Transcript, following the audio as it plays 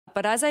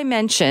But as I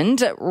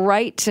mentioned,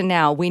 right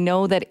now, we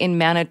know that in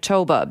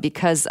Manitoba,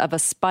 because of a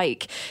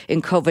spike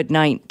in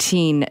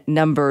COVID-19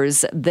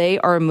 numbers, they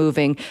are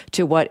moving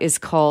to what is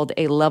called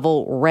a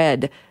level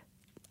red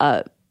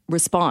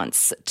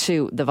response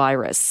to the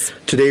virus.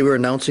 Today, we're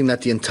announcing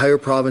that the entire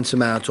province of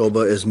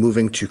Manitoba is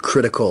moving to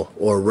critical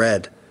or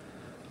red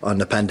on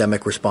the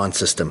pandemic response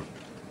system,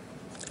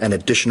 and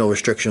additional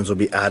restrictions will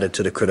be added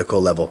to the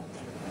critical level.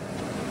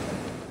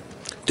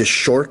 This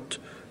short,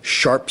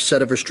 sharp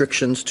set of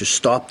restrictions to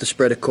stop the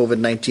spread of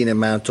COVID-19 in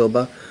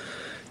Manitoba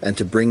and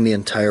to bring the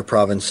entire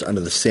province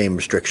under the same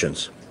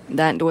restrictions.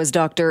 That was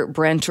Dr.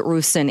 Brent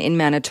Roussin in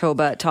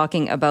Manitoba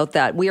talking about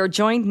that. We are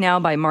joined now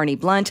by Marnie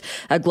Blunt,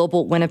 a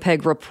Global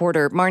Winnipeg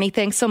reporter. Marnie,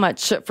 thanks so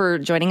much for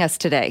joining us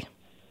today.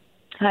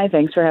 Hi,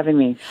 thanks for having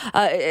me.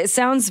 It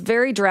sounds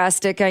very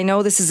drastic. I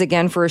know this is,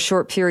 again, for a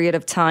short period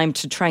of time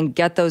to try and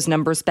get those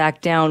numbers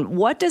back down.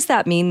 What does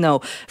that mean, though,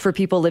 for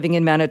people living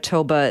in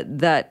Manitoba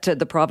that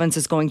the province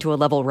is going to a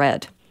level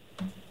red?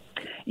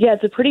 Yeah,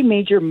 it's a pretty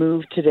major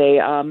move today.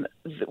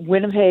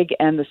 Winnipeg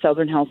and the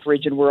Southern Health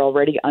Region were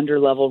already under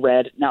level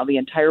red. Now the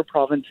entire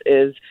province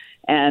is,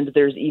 and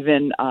there's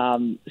even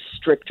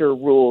stricter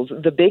rules.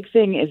 The big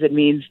thing is it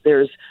means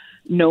there's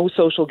no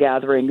social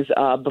gatherings.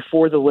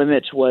 Before the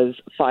limit was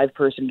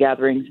 5-person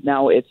gatherings.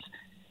 Now it's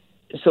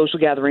social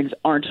gatherings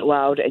aren't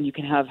allowed and you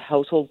can have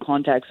household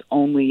contacts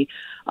only.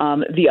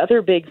 The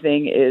other big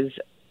thing is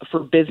for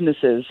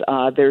businesses.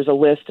 There's a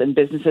list, and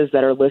businesses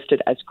that are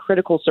listed as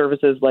critical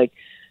services like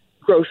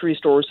grocery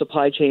stores,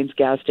 supply chains,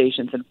 gas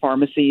stations, and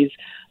pharmacies,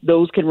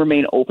 those can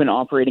remain open,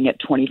 operating at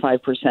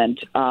 25%.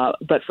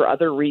 But for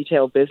other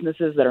retail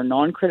businesses that are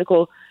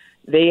non-critical,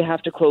 they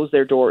have to close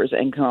their doors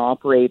and can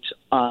operate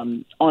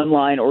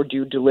online or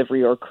do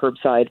delivery or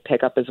curbside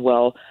pickup as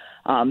well.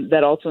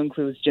 That also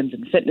includes gyms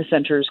and fitness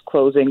centers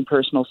closing,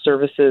 personal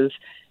services,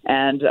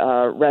 and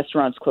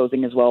restaurants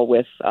closing as well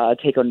with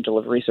takeout and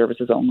delivery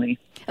services only.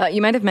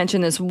 You might have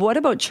mentioned this. What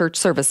about church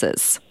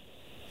services?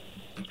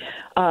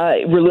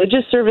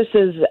 Religious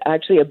services,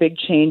 actually a big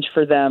change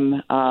for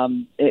them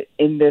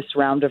in this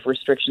round of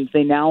restrictions.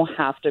 They now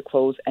have to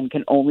close and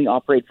can only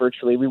operate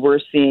virtually. We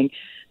were seeing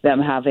them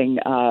having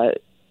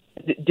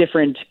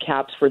different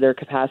caps for their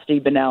capacity,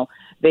 but now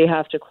they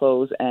have to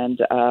close and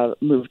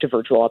move to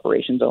virtual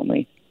operations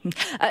only.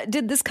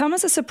 Did this come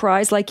as a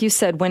surprise? Like you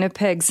said,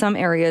 Winnipeg, some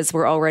areas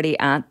were already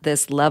at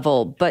this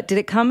level, but did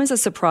it come as a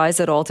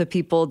surprise at all to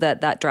people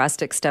that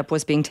drastic step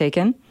was being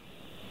taken?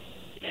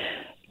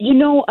 You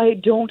know, I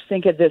don't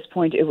think at this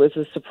point it was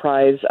a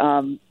surprise.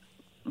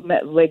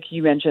 Like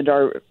you mentioned,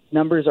 our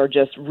numbers are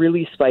just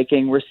really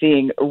spiking. We're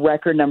seeing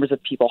record numbers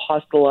of people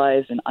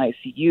hospitalized in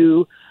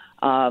ICU,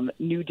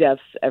 new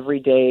deaths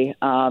every day,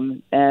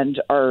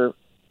 and our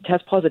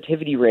test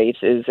positivity rate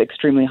is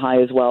extremely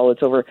high as well.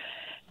 It's over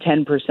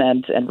 10%,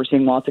 and we're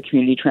seeing lots of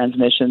community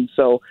transmission.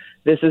 So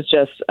this is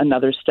just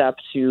another step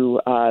to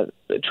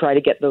try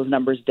to get those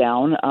numbers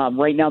down.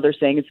 Right now they're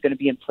saying it's going to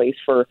be in place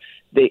for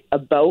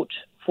about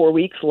 4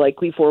 weeks,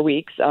 likely 4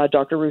 weeks,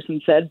 Dr.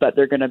 Roussin said, but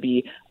they're going to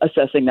be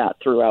assessing that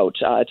throughout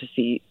to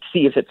see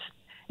if it's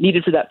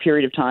needed for that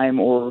period of time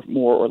or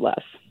more or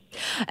less.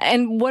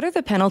 And what are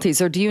the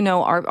penalties, or do you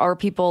know,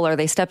 are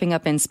they stepping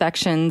up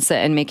inspections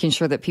and making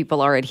sure that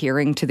people are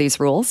adhering to these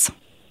rules?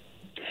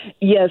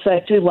 Yes,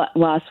 actually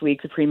last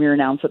week the Premier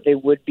announced that they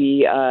would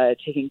be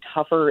taking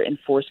tougher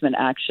enforcement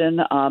action.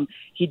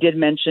 He did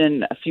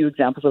mention a few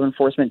examples of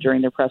enforcement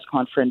during their press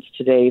conference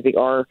today. They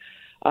are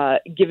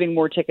giving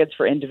more tickets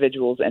for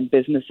individuals and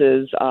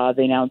businesses.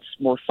 They announced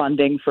more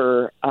funding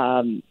for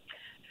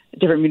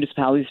different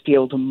municipalities to be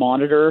able to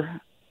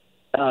monitor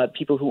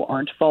people who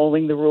aren't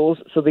following the rules.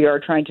 So they are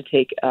trying to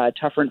take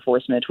tougher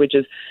enforcement, which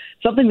is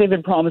something they've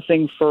been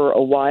promising for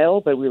a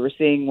while, but we were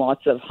seeing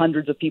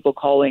hundreds of people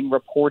calling,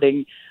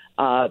 reporting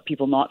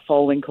people not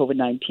following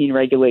COVID-19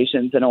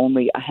 regulations, and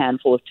only a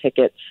handful of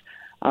tickets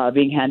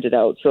being handed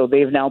out. So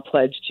they've now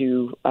pledged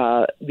to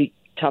be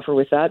tougher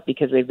with that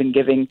because they've been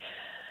giving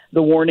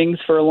the warnings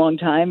for a long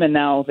time, and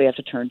now they have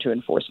to turn to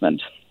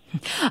enforcement.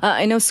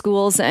 I know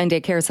schools and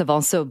daycares have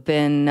also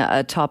been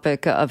a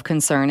topic of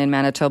concern in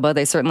Manitoba.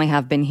 They certainly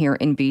have been here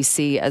in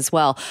BC as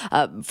well.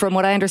 From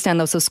what I understand,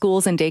 though, so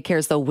schools and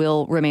daycares, though,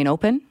 will remain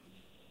open?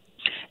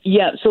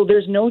 Yeah, so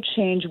there's no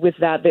change with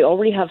that. They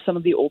already have some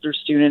of the older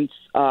students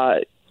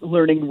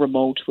learning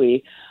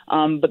remotely,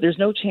 but there's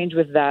no change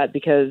with that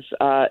because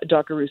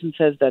Dr. Roussin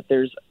says that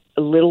there's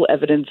little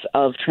evidence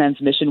of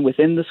transmission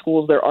within the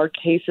schools. There are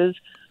cases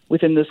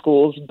within the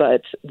schools,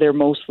 but they're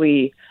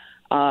mostly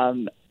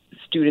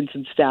students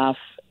and staff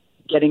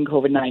getting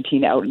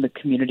COVID-19 out in the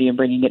community and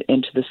bringing it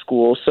into the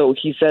school. So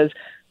he says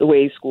the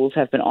way schools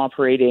have been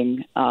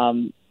operating,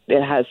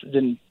 it has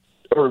been,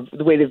 or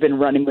the way they've been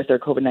running with their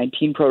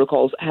COVID-19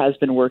 protocols has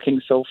been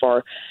working so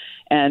far.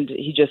 And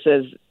he just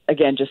says,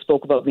 again, just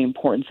spoke about the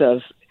importance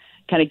of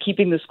kind of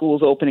keeping the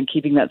schools open and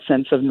keeping that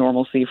sense of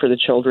normalcy for the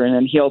children.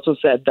 And he also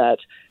said that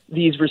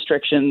these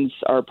restrictions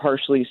are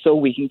partially so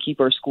we can keep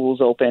our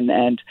schools open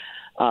and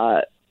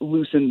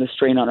loosen the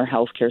strain on our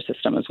healthcare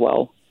system as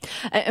well.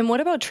 And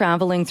what about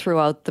traveling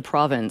throughout the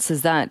province?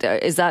 Is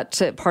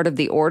that part of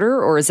the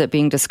order, or is it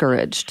being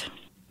discouraged?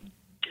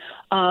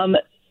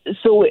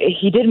 So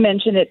he did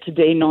mention it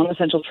today.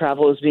 Non-essential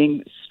travel is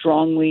being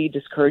strongly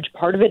discouraged.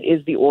 Part of it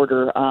is the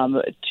order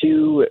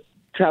to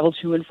travel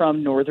to and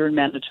from northern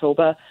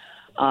Manitoba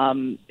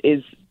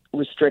is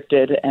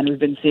restricted, and we've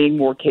been seeing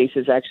more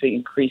cases actually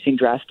increasing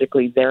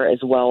drastically there as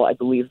well. I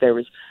believe there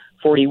was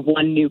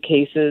 41 new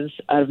cases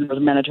out of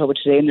northern Manitoba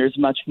today, and there's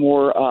much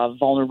more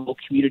vulnerable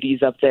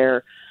communities up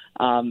there.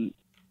 The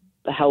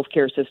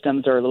healthcare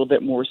systems are a little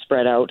bit more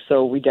spread out,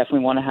 so we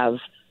definitely want to have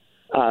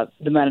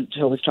the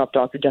Manitoba's top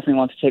doctor definitely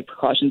wants to take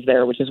precautions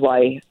there, which is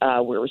why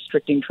we're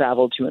restricting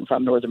travel to and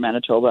from northern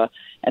Manitoba,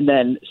 and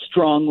then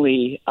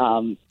strongly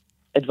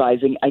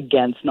advising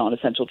against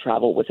non-essential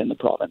travel within the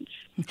province.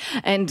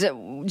 And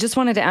just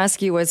wanted to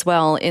ask you as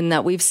well, in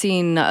that we've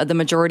seen the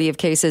majority of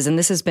cases, and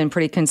this has been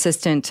pretty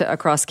consistent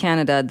across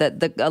Canada,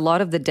 that a lot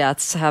of the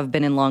deaths have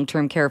been in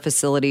long-term care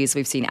facilities.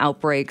 We've seen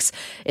outbreaks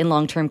in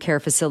long-term care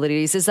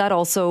facilities. Is that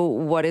also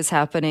what is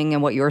happening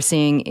and what you're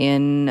seeing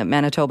in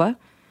Manitoba?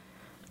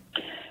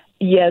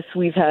 Yes,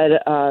 we've had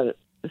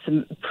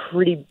some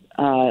pretty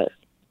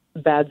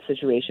bad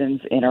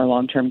situations in our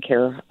long-term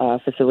care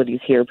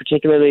facilities here,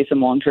 particularly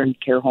some long-term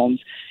care homes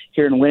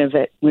here in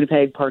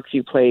Winnipeg,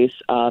 Parkview Place,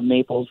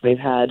 Maples. They've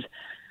had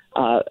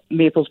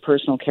Maples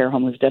Personal Care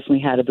Home has definitely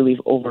had, I believe,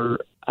 well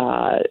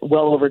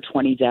over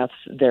 20 deaths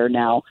there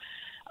now,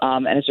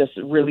 and it just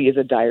really is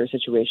a dire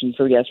situation.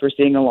 So yes, we're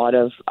seeing a lot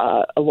of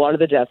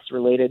the deaths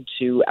related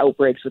to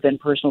outbreaks within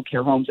personal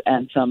care homes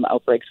and some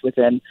outbreaks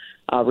within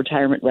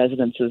retirement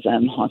residences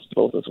and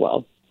hospitals as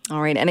well.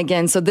 All right. And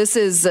again, so this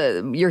is,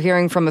 you're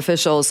hearing from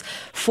officials,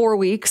 4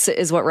 weeks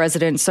is what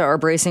residents are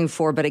bracing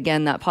for. But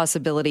again, that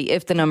possibility,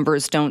 if the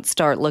numbers don't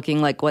start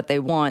looking like what they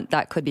want,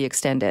 that could be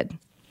extended.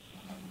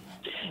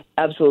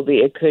 Absolutely.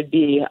 It could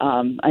be.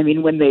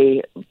 When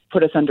they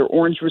put us under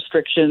orange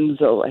restrictions,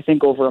 I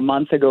think over a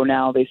month ago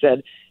now, they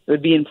said it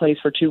would be in place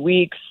for 2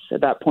 weeks.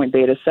 At that point,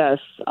 they'd assess.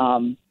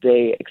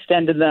 They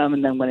extended them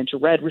and then went into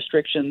red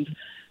restrictions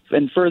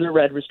and further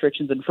red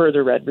restrictions and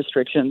further red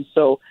restrictions.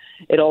 So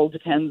it all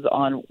depends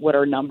on what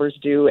our numbers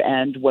do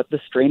and what the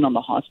strain on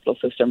the hospital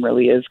system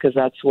really is, because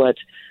that's what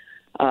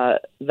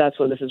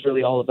this is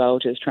really all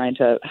about, is trying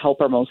to help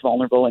our most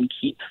vulnerable and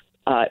keep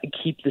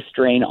the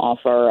strain off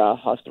our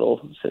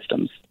hospital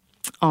systems.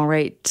 All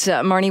right.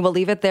 Marnie, we'll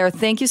leave it there.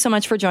 Thank you so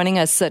much for joining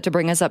us to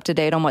bring us up to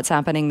date on what's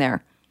happening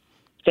there.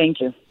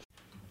 Thank you.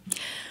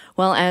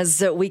 Well,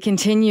 as we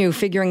continue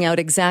figuring out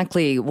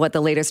exactly what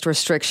the latest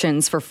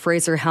restrictions for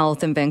Fraser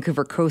Health and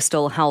Vancouver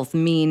Coastal Health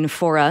mean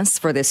for us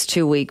for this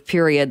 2-week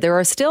period, there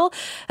are still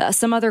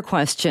some other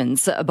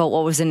questions about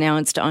what was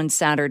announced on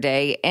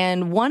Saturday,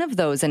 and one of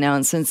those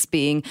announcements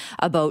being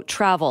about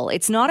travel.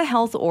 It's not a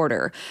health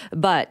order,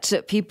 but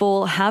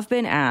people have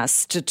been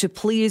asked to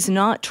please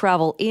not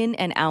travel in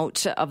and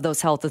out of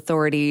those health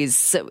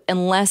authorities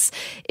unless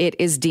it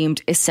is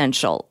deemed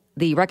essential.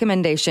 The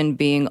recommendation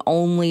being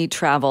only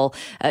travel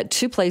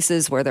to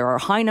places where there are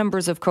high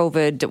numbers of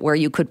COVID, where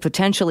you could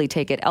potentially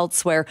take it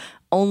elsewhere.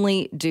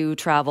 Only do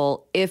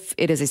travel if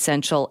it is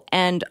essential,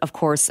 and of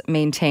course,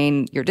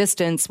 maintain your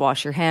distance,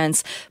 wash your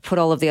hands, put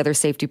all of the other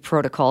safety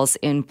protocols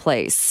in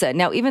place.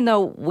 Now, even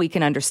though we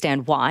can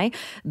understand why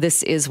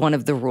this is one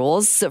of the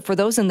rules, for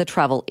those in the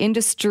travel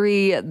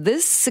industry,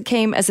 this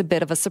came as a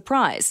bit of a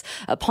surprise.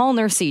 Paul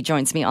Nursey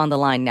joins me on the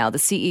line now, the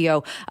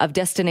CEO of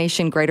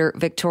Destination Greater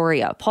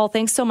Victoria. Paul,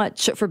 thanks so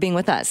much for being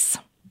with us.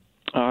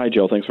 Hi,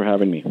 Jill. Thanks for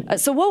having me.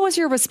 So what was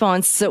your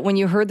response when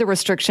you heard the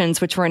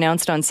restrictions which were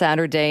announced on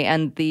Saturday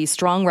and the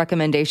strong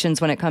recommendations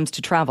when it comes to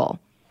travel?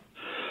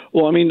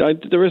 Well,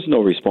 there is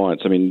no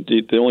response.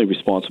 The only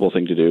responsible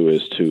thing to do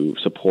is to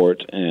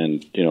support,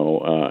 and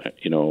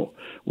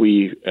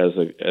we, as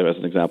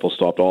an example,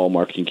 stopped all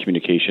marketing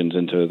communications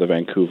into the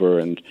Vancouver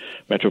and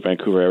Metro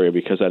Vancouver area,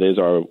 because that is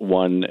our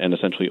one and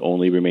essentially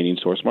only remaining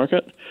source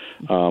market.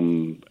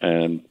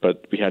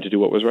 But we had to do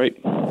what was right.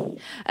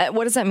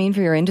 What does that mean for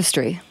your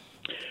industry?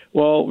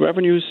 Well,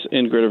 revenues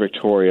in Greater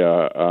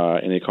Victoria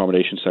in the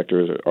accommodation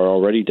sector are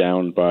already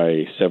down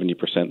by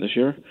 70% this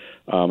year,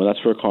 and that's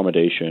for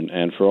accommodation.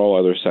 And for all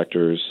other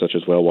sectors, such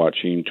as whale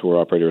watching, tour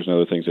operators, and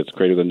other things, it's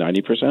greater than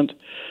 90%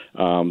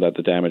 that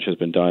the damage has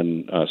been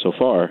done so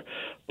far.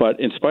 But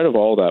in spite of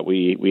all that,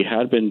 we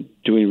had been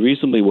doing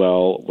reasonably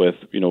well with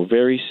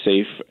very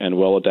safe and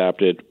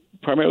well-adapted,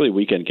 primarily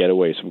weekend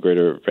getaways from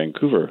Greater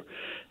Vancouver.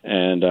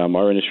 And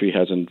our industry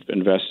has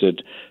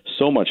invested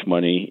so much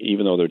money,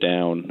 even though they're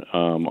down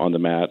on the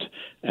mat,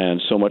 and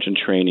so much in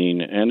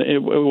training. And it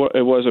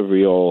was a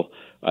real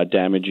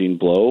damaging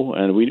blow,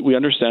 and we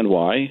understand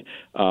why,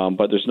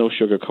 but there's no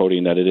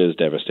sugarcoating that it is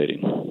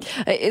devastating.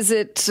 Is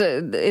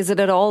it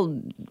at all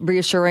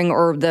reassuring,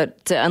 or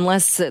that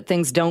unless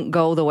things don't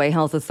go the way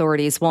health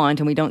authorities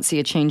want and we don't see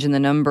a change in the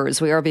numbers,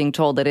 we are being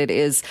told that it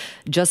is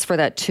just for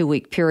that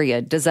 2-week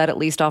period? Does that at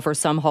least offer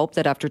some hope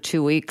that after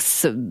 2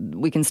 weeks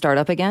we can start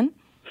up again?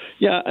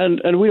 Yeah,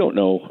 and we don't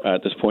know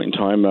at this point in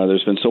time.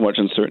 There's been so much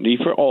uncertainty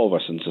for all of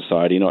us in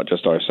society, not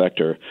just our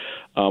sector.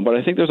 But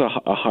I think there's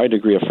a high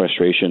degree of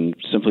frustration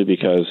simply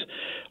because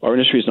our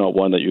industry is not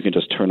one that you can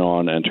just turn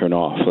on and turn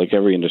off. Like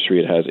every industry,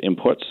 it has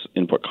input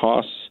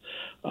costs,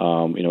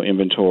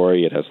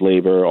 inventory, it has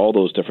labor, all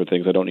those different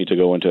things. I don't need to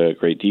go into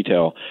great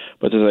detail,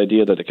 but this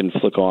idea that it can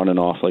flick on and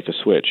off like a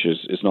switch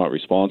is not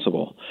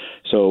responsible.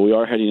 So we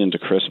are heading into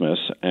Christmas,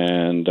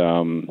 and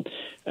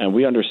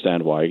we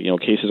understand why.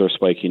 Cases are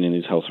spiking in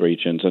these health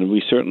regions, and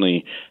we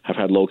certainly have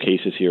had low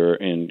cases here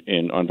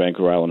on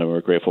Vancouver Island, and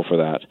we're grateful for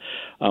that.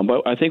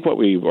 But I think what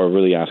we are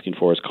really asking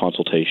for is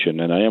consultation,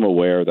 and I am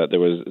aware that there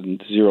was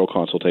zero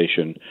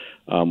consultation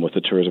with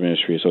the Tourism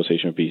Industry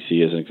Association of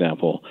BC, as an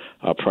example,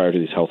 prior to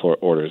these health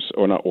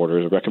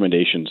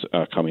recommendations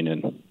coming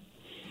in.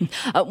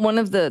 One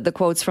of the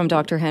quotes from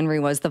Dr. Henry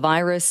was, the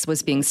virus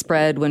was being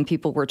spread when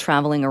people were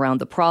traveling around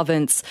the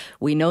province.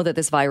 We know that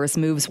this virus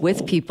moves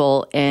with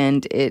people,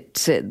 and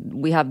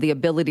we have the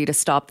ability to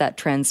stop that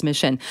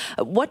transmission.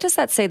 What does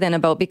that say then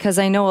about, because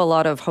I know a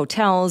lot of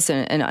hotels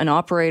and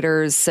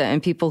operators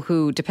and people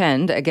who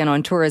depend, again,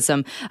 on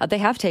tourism, they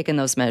have taken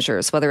those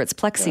measures, whether it's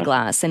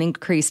plexiglass and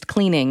increased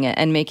cleaning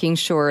and making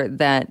sure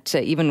that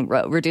even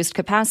reduced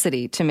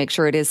capacity to make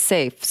sure it is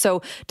safe.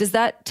 So does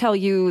that tell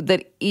you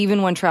that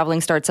even when traveling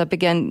starts up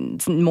again,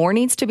 more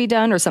needs to be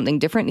done or something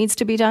different needs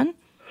to be done?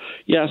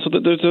 Yeah, so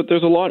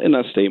there's a lot in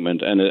that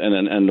statement,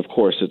 and of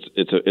course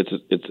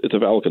it's a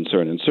valid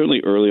concern, and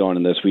certainly early on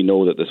in this we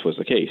know that this was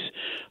the case.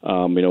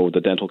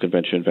 The dental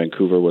convention in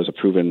Vancouver was a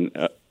proven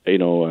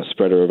a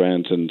spreader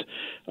event, and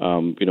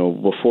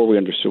before we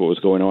understood what was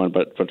going on,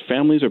 but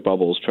families or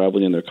bubbles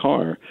traveling in their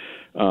car,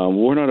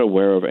 we're not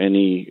aware of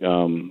any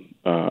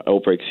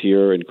outbreaks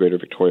here in Greater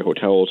Victoria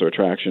hotels or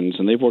attractions,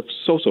 and they've worked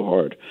so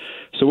hard.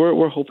 So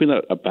we're hoping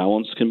that a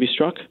balance can be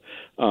struck,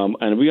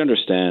 and we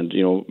understand,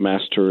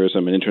 mass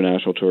tourism and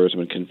international tourism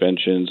and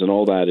conventions and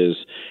all that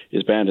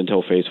is banned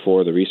until Phase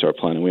 4 of the restart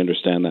plan, and we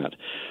understand that.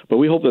 But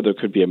we hope that there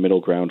could be a middle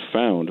ground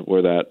found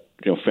where that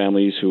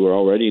families who are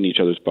already in each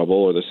other's bubble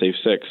or the Safe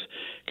Six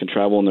can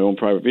travel in their own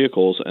private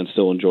vehicles and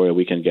still enjoy a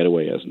weekend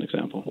getaway, as an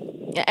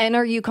example. And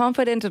are you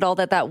confident at all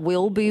that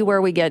will be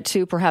where we get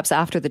to, perhaps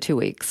after the 2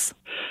 weeks?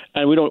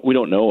 And we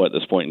don't know at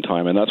this point in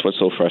time, and that's what's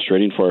so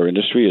frustrating for our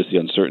industry is the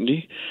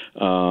uncertainty,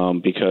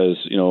 because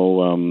we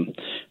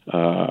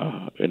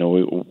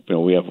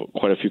have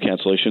quite a few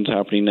cancellations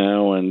happening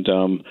now, and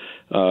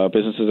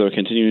businesses are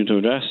continuing to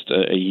invest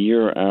a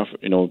year after,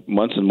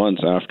 months and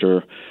months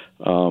after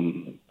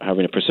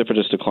having a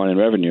precipitous decline in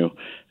revenue,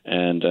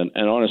 and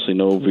honestly,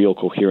 no real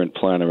coherent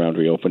plan around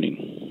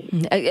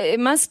reopening. It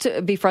must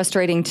be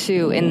frustrating,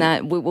 too, in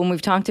that when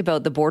we've talked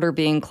about the border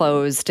being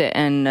closed,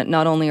 and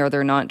not only are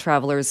there not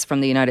travelers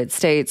from the United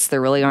States, there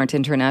really aren't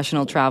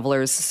international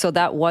travelers. So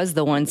that was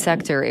the one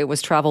sector. It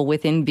was travel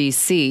within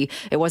BC.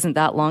 It wasn't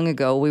that long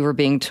ago we were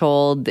being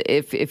told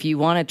if you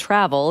want to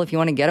travel, if you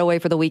want to get away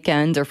for the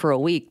weekend or for a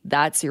week,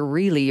 that's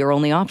really your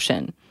only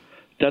option.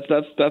 That's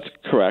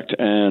correct,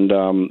 and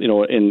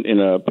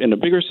in a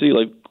bigger city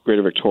like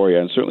Greater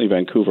Victoria and certainly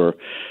Vancouver,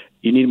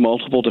 you need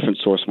multiple different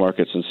source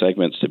markets and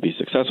segments to be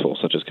successful,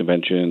 such as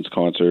conventions,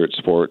 concerts,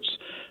 sports,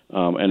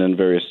 and then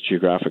various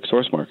geographic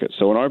source markets.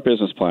 So in our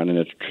business plan, in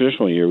a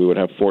traditional year, we would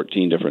have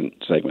 14 different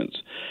segments,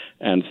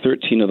 and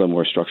 13 of them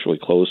were structurally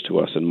closed to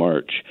us in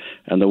March,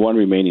 and the one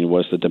remaining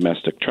was the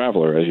domestic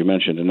traveler, as you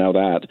mentioned, and now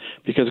that,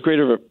 because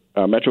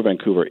Metro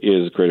Vancouver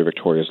is Greater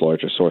Victoria's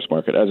largest source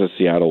market, as is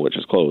Seattle, which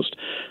is closed.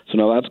 So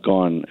now that's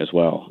gone as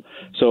well.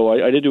 So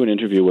I did do an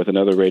interview with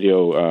another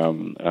radio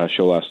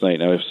show last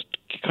night, and I was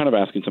kind of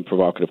asking some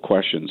provocative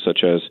questions,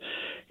 such as,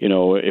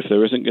 if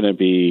there isn't going to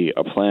be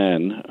a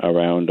plan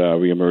around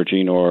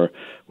reemerging, or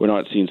we're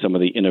not seeing some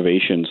of the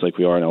innovations like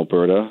we are in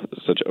Alberta,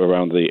 such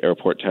around the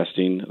airport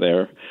testing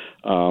there,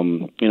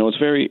 it's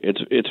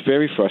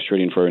very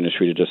frustrating for our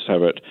industry to just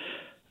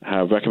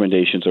have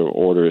recommendations or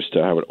orders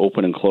to have it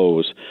open and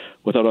close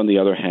without, on the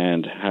other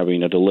hand,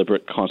 having a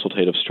deliberate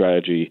consultative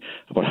strategy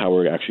about how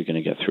we're actually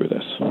going to get through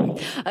this.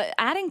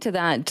 Adding to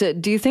that,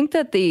 do you think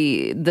that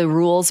the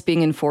rules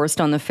being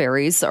enforced on the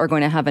ferries are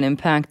going to have an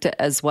impact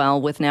as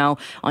well, with now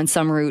on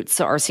some routes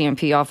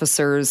RCMP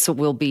officers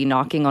will be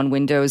knocking on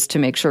windows to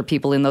make sure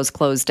people in those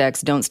closed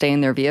decks don't stay in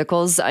their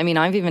vehicles? I mean,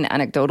 I've even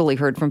anecdotally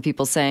heard from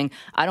people saying,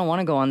 I don't want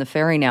to go on the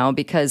ferry now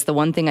because the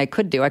one thing I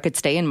could do, I could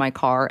stay in my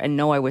car and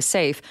know I was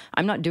safe.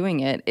 I'm not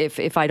doing it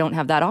if I don't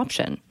have that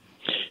option.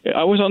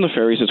 I was on the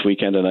ferries this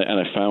weekend, and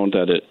I found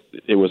that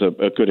it was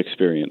a good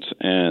experience.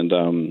 And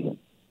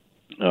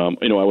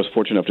I was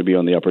fortunate enough to be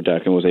on the upper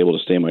deck and was able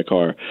to stay in my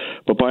car.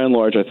 But by and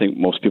large, I think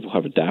most people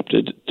have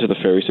adapted to the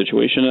ferry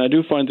situation. And I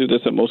do find through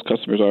this that most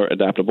customers are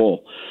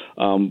adaptable.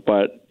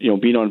 But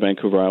being on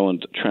Vancouver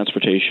Island,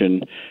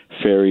 transportation,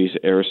 ferries,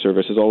 air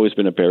service has always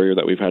been a barrier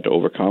that we've had to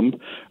overcome.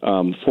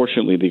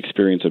 Fortunately, the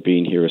experience of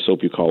being here is so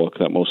bucolic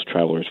that most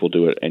travelers will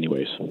do it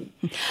anyways.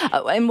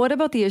 And what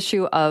about the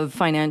issue of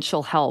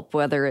financial help,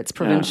 whether it's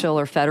provincial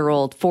or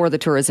federal, for the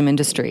tourism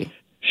industry?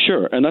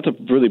 Sure, and that's a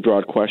really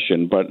broad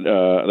question, but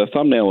the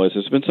thumbnail is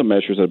there's been some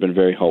measures that have been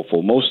very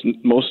helpful.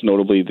 Most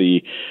notably,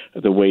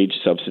 the wage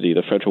subsidy,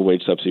 the federal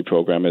wage subsidy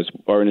program, is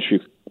our industry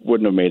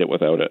wouldn't have made it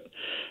without it,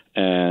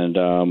 and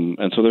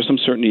so there's some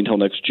certainty until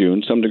next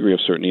June, some degree of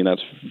certainty, and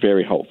that's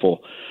very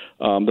helpful.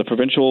 The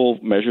provincial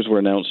measures were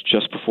announced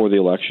just before the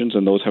elections,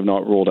 and those have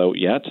not rolled out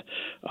yet.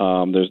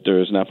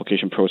 There's an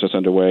application process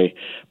underway,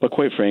 but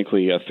quite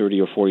frankly, a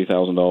 $30,000 or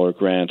 $40,000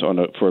 grant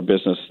for a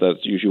business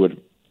that usually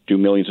would do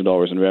millions of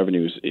dollars in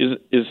revenues is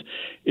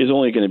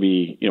only going to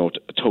be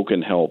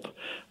token help,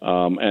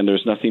 and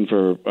there's nothing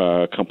for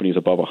companies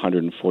above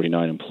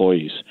 149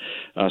 employees.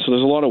 So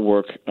there's a lot of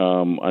work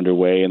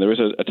underway, and there is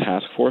a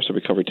task force, a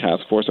recovery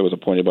task force that was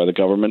appointed by the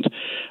government.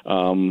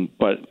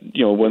 But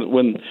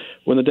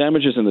when the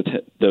damage is in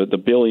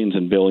the billions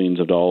and billions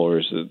of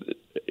dollars,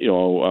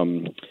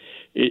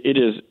 it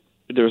is.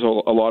 There's a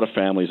lot of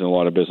families and a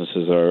lot of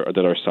businesses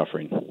that are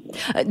suffering.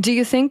 Do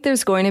you think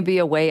there's going to be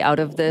a way out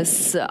of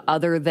this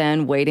other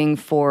than waiting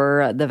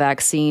for the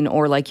vaccine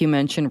or, like you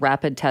mentioned,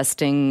 rapid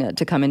testing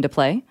to come into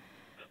play?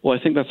 Well,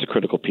 I think that's a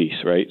critical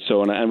piece, right?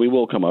 So, and we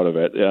will come out of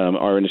it.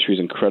 Our industry is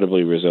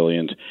incredibly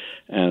resilient,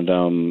 and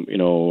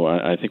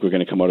I think we're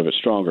going to come out of it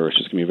stronger. It's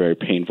just going to be a very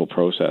painful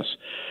process.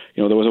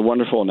 There was a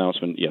wonderful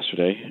announcement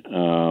yesterday,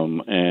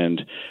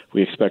 and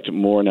we expect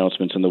more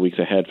announcements in the weeks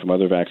ahead from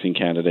other vaccine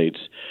candidates.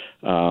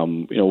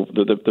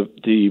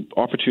 The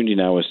opportunity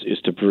now is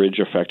to bridge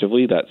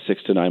effectively that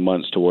 6 to 9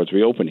 months towards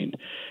reopening.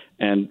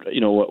 And,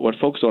 what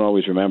folks don't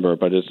always remember,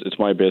 but it's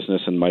my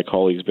business and my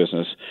colleagues'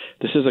 business,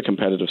 this is a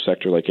competitive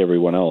sector like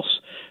everyone else.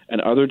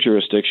 And other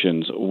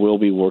jurisdictions will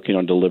be working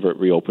on deliberate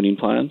reopening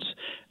plans.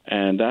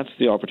 And that's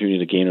the opportunity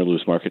to gain or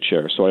lose market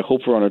share. So I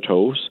hope we're on our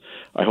toes.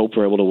 I hope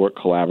we're able to work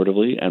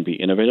collaboratively and be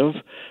innovative,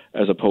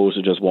 as opposed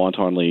to just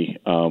wantonly,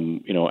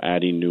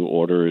 adding new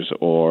orders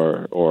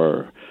or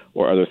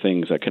other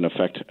things that can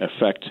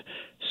affect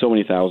so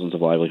many thousands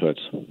of livelihoods.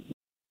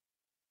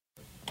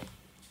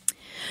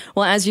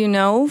 Well, as you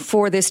know,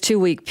 for this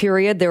 2-week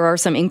period, there are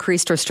some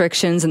increased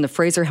restrictions in the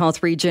Fraser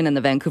Health region and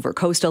the Vancouver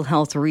Coastal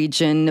Health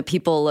region.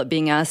 People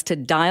being asked to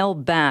dial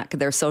back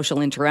their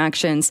social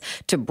interactions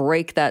to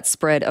break that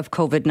spread of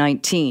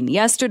COVID-19.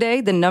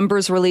 Yesterday, the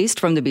numbers released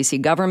from the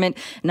BC government,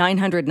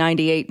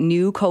 998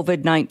 new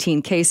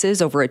COVID-19 cases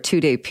over a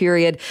 2-day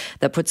period.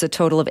 That puts a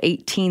total of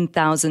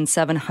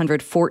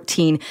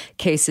 18,714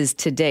 cases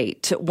to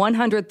date.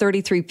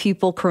 133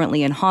 people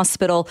currently in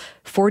hospital,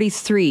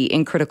 43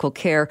 in critical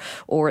care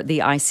or the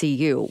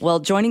ICU. Well,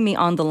 joining me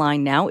on the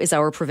line now is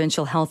our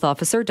Provincial Health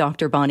Officer,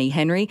 Dr. Bonnie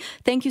Henry.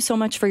 Thank you so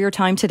much for your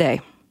time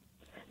today.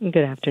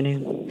 Good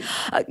afternoon.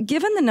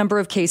 Given the number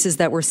of cases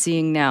that we're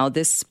seeing now,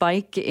 this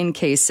spike in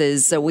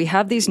cases, we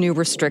have these new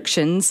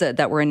restrictions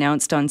that were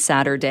announced on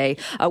Saturday.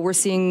 We're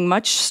seeing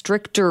much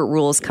stricter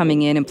rules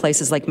coming in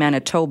places like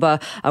Manitoba.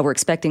 We're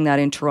expecting that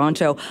in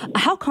Toronto.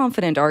 How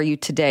confident are you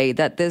today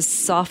that this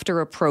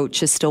softer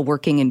approach is still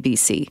working in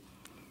BC?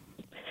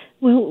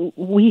 Well,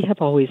 we have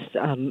always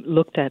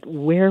looked at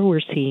where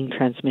we're seeing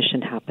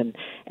transmission happen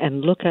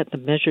and look at the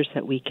measures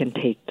that we can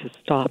take to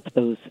stop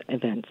those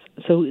events.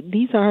 So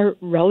these are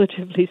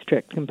relatively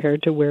strict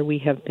compared to where we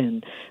have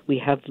been. We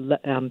have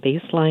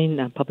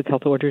baseline public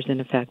health orders in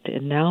effect,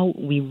 and now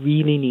we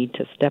really need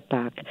to step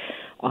back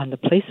on the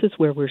places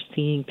where we're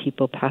seeing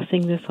people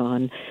passing this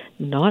on,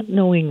 not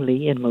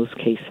knowingly in most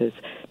cases,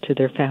 to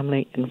their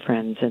family and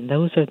friends. And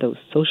those are those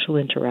social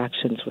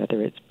interactions,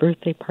 whether it's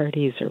birthday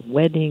parties or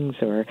weddings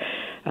or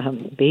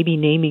baby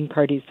naming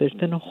parties. There's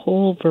been a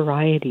whole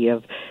variety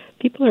of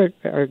people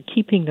are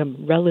keeping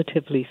them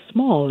relatively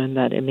small in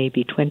that it may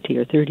be 20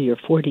 or 30 or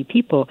 40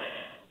 people,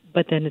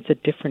 but then it's a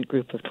different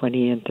group of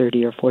 20 and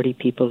 30 or 40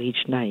 people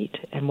each night.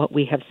 And what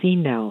we have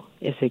seen now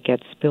is it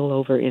gets spill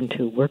over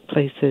into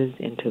workplaces,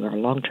 into our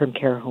long-term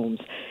care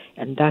homes,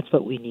 and that's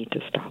what we need to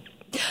stop.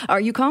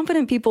 Are you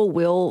confident people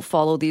will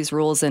follow these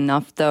rules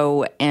enough,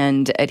 though,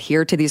 and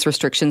adhere to these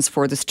restrictions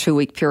for this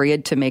 2-week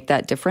period to make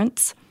that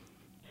difference?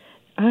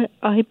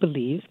 I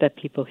believe that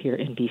people here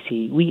in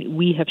BC,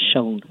 we have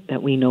shown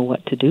that we know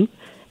what to do.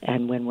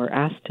 And when we're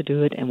asked to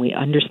do it and we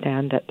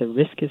understand that the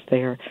risk is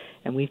there,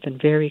 and we've been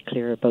very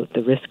clear about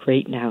the risk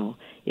rate now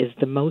is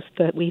the most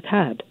that we've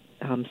had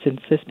since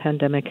this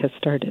pandemic has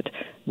started.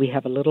 We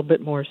have a little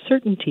bit more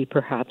certainty,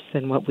 perhaps,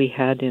 than what we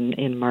had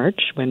in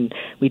March when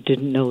we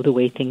didn't know the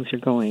way things are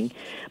going.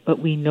 But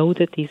we know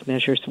that these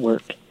measures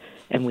work.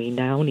 And we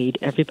now need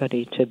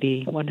everybody to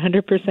be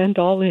 100%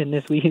 all in,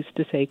 as we used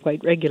to say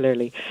quite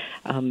regularly.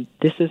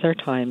 This is our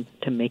time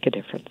to make a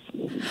difference.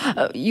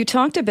 You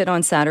talked a bit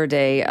on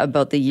Saturday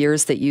about the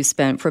years that you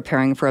spent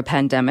preparing for a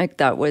pandemic.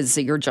 That was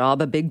your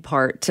job, a big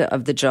part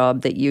of the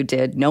job that you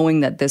did, knowing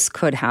that this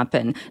could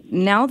happen.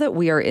 Now that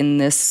we are in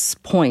this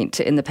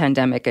point in the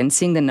pandemic and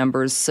seeing the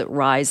numbers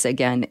rise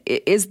again,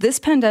 is this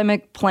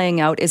pandemic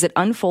playing out? Is it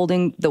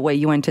unfolding the way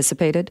you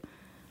anticipated?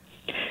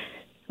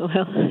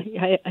 Well,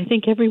 I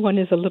think everyone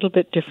is a little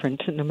bit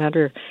different. No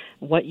matter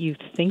what you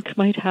think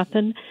might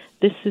happen,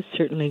 this is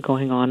certainly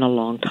going on a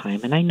long time.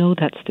 And I know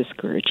that's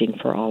discouraging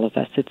for all of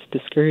us. It's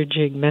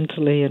discouraging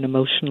mentally and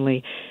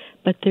emotionally.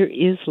 But there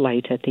is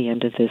light at the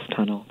end of this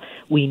tunnel.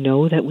 We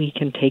know that we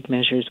can take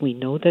measures. We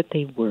know that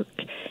they work.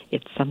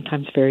 It's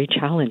sometimes very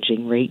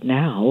challenging right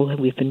now.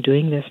 We've been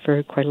doing this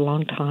for quite a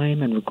long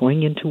time, and we're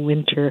going into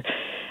winter.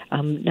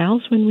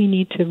 Now's when we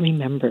need to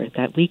remember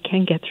that we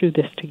can get through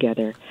this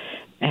together,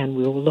 and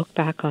we'll look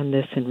back on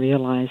this and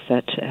realize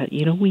that,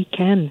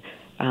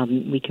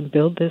 we can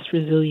build this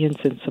resilience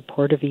and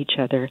support of each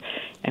other,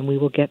 and we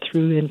will get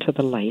through into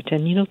the light.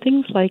 And,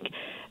 things like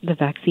the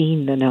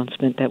vaccine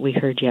announcement that we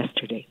heard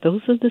yesterday,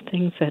 those are the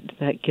things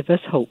that give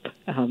us hope,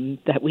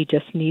 that we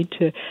just need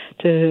to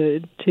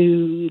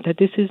that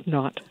this is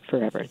not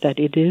forever, that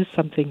it is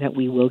something that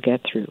we will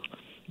get through.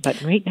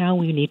 But right now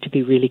we need to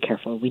be really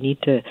careful. We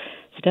need to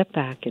step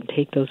back and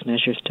take those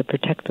measures to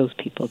protect those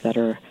people that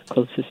are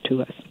closest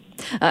to us.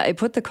 I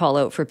put the call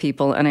out for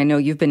people, and I know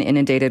you've been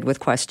inundated with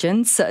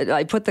questions.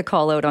 I put the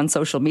call out on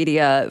social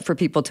media for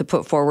people to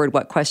put forward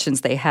what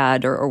questions they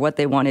had or what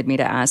they wanted me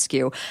to ask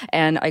you.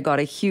 And I got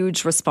a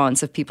huge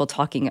response of people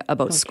talking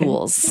about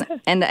schools.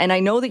 And I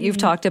know that you've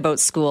talked about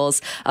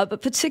schools,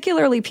 but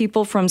particularly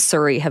people from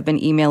Surrey have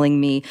been emailing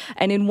me.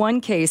 And in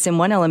one case, in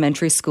one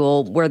elementary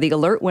school where the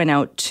alert went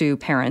out to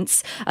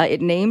parents,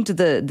 it named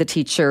the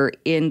teacher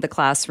in the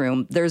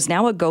classroom. There's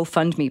now a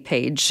GoFundMe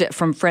page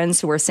from friends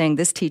who are saying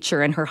this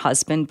teacher and her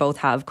husband both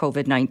have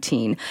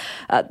COVID-19.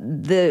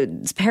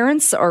 The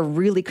parents are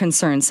really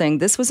concerned, saying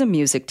this was a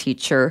music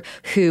teacher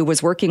who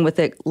was working with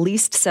at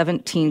least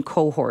 17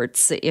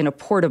 cohorts in a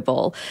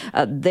portable.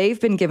 They've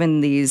been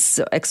given these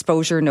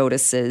exposure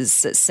notices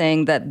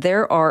saying that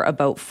there are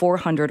about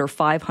 400 or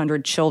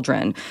 500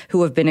 children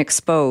who have been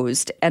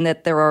exposed and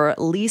that there are at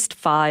least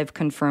 5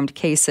 confirmed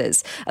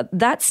cases.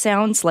 That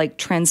sounds like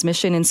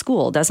transmission in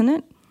school, doesn't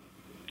it?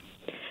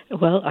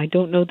 Well, I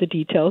don't know the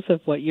details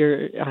of what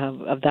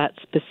of that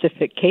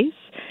specific case,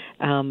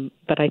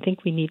 but I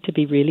think we need to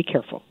be really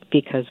careful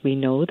because we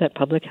know that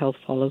public health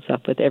follows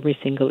up with every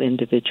single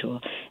individual,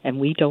 and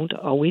we don't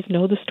always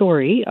know the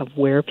story of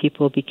where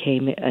people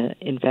became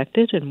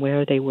infected and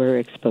where they were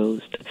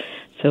exposed.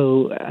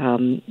 So,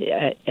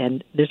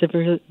 and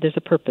there's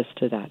a purpose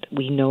to that.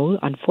 We know,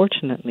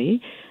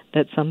 unfortunately,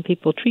 that some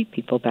people treat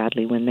people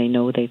badly when they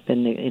know they've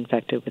been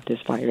infected with this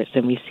virus,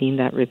 and we've seen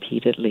that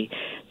repeatedly.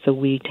 So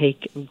we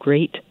take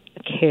great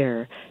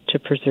care to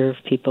preserve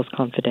people's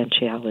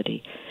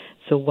confidentiality.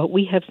 So what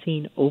we have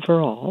seen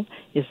overall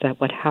is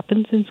that what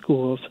happens in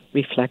schools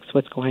reflects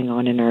what's going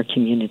on in our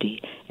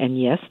community.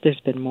 And yes, there's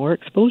been more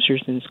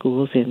exposures in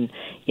schools in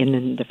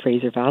the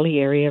Fraser Valley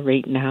area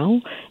right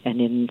now,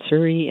 and in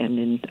Surrey, and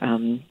in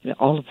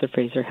all of the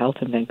Fraser Health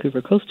and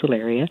Vancouver coastal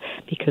area,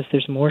 because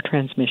there's more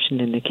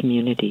transmission in the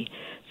community.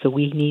 So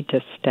we need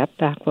to step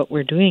back what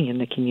we're doing in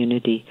the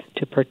community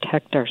to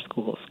protect our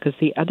schools. Because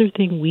the other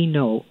thing we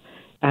know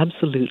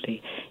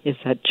absolutely is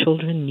that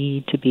children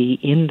need to be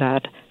in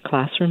that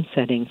classroom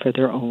setting for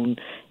their own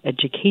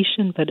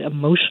education, but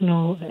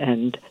emotional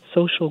and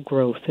social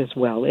growth as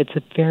well. It's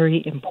a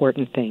very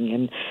important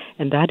thing,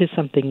 and that is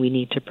something we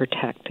need to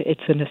protect.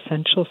 It's an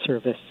essential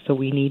service, so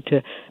we need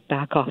to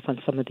back off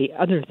on some of the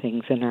other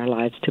things in our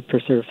lives to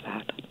preserve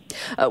that.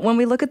 When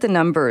we look at the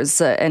numbers,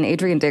 and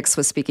Adrian Dix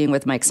was speaking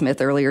with Mike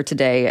Smith earlier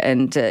today,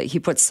 and he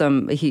put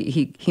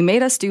he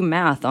made us do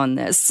math on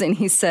this, and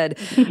he said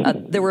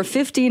there were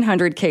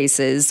 1,500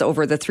 cases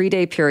over the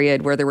 3-day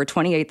period where there were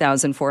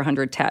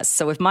 28,400 tests.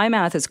 So if my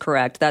math is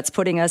correct, that's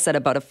putting us at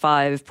about a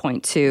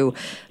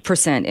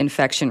 5.2%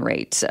 infection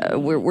rate.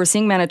 We're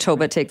seeing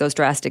Manitoba take those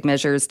drastic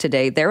measures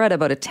today. They're at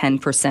about a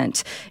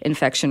 10%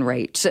 infection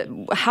rate.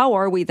 How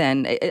are we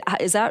then?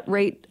 Is that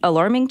rate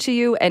alarming to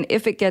you? And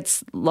if it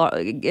gets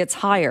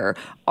higher,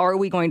 are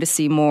we going to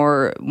see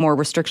more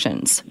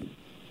restrictions?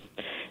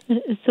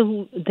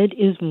 So that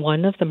is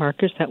one of the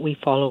markers that we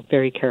follow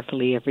very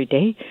carefully every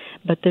day,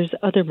 but there's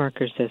other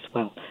markers as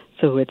well.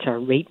 So it's our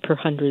rate per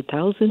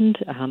 100,000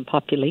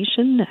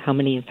 population, how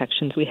many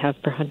infections we have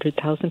per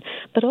 100,000,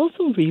 but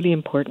also really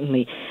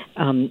importantly,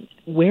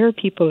 where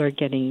people are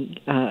getting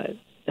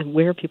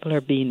where people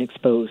are being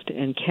exposed,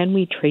 and can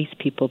we trace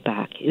people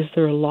back? Is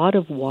there a lot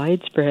of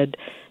widespread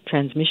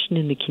transmission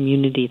in the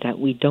community that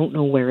we don't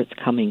know where it's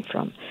coming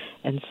from?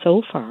 And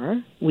so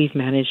far, we've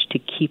managed to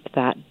keep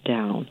that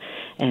down.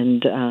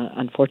 And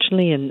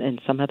unfortunately, in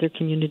some other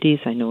communities,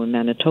 I know in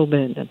Manitoba,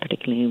 and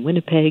particularly in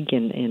Winnipeg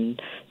and in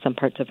some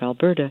parts of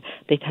Alberta,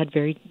 they've had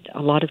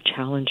a lot of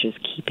challenges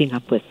keeping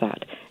up with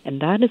that.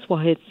 And that is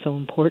why it's so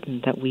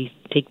important that we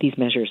take these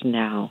measures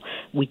now.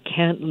 We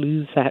can't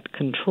lose that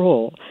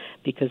control,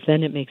 because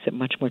then it makes it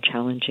much more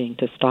challenging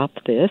to stop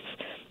this.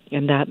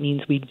 And that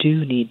means we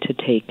do need to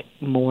take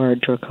more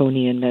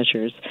draconian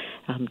measures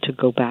to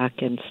go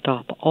back and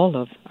stop all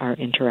of our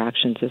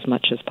interactions as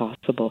much as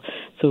possible.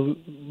 So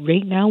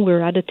right now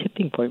we're at a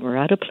tipping point. We're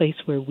at a place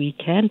where we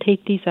can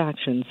take these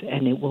actions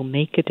and it will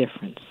make a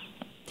difference.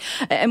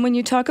 And when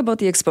you talk about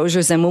the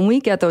exposures, and when we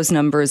get those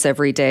numbers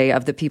every day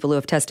of the people who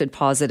have tested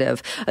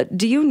positive,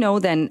 do you know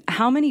then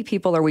how many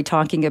people are we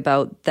talking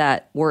about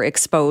that were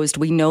exposed?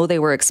 We know they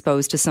were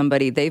exposed to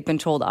somebody. They've been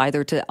told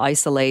either to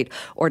isolate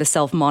or to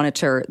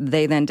self-monitor.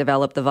 They then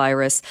develop the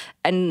virus.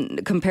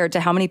 And compared to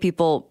how many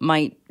people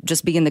might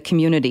just be in the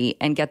community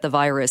and get the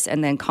virus,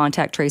 and then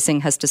contact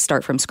tracing has to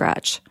start from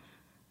scratch?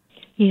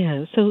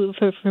 Yeah, so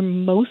for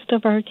most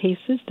of our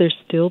cases, there's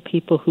still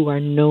people who are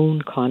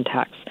known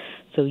contacts.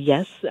 So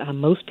yes,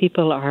 most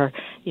people are,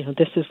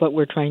 this is what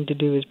we're trying to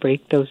do, is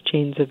break those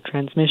chains of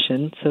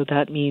transmission. So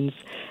that means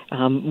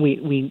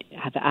we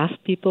have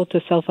asked people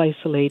to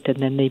self-isolate, and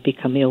then they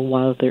become ill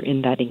while they're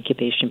in that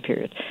incubation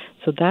period.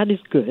 So that is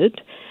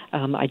good.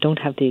 I don't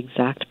have the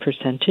exact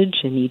percentage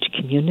in each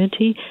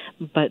community,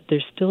 but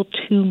there's still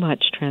too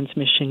much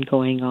transmission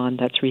going on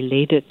that's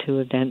related to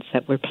events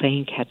that we're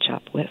playing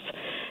catch-up with.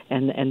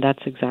 And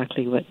that's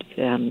exactly what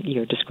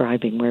you're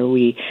describing, where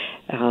we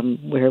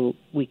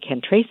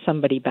can trace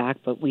somebody back,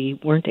 but we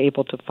weren't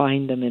able to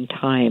find them in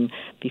time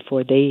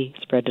before they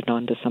spread it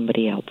on to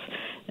somebody else.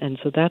 And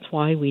so that's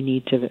why we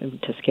need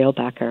to scale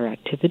back our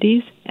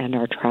activities and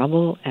our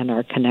travel and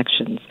our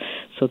connections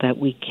so that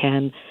we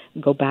can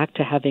go back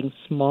to having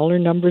smaller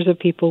numbers of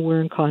people we're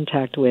in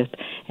contact with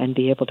and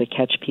be able to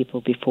catch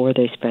people before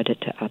they spread it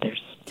to others.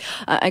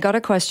 I got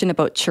a question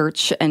about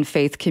church and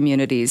faith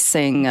communities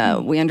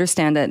saying we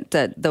understand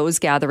that those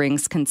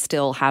gatherings can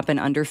still happen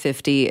under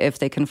 50 if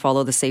they can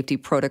follow the safety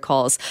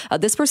protocols.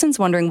 This person's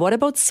wondering, what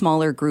about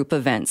smaller group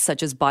events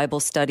such as Bible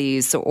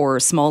studies or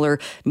smaller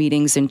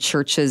meetings in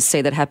churches,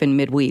 say, that happen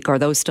midweek? Are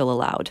those still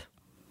allowed?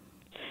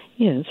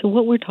 Yeah, so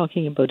what we're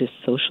talking about is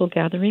social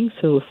gatherings.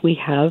 So if we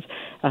have,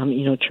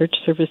 church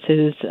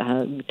services,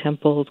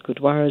 temples,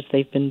 gurdwaras,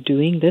 they've been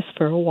doing this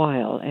for a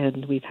while,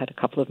 and we've had a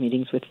couple of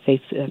meetings with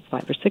faith,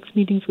 5 or 6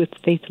 meetings with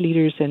faith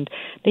leaders, and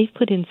they've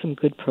put in some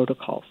good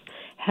protocols.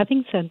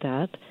 Having said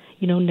that,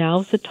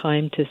 now's the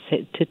time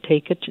to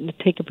take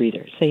a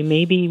breather. Say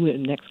maybe the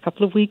next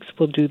couple of weeks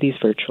we'll do these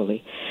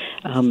virtually.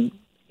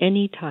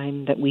 Any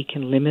time that we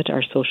can limit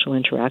our social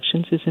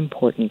interactions is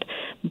important,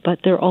 but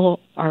there are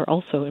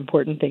also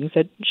important things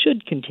that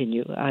should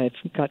continue. I've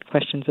got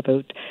questions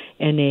about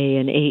NA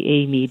and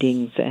AA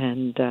meetings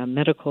and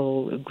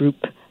medical group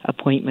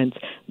appointments.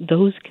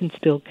 Those can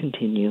still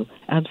continue,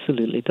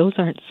 absolutely. Those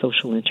aren't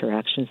social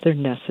interactions. They're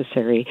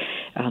necessary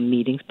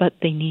meetings, but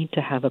they need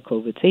to have a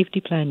COVID safety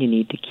plan. You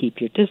need to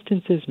keep your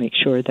distances, make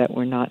sure that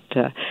we're not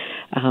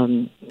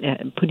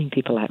putting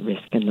people at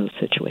risk in those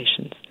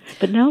situations.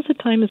 But now's the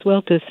time as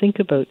well to think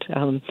about,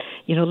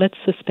 let's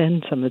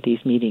suspend some of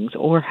these meetings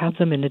or have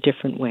them in a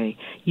different way.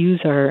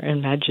 Use our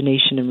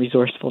imagination and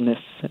resourcefulness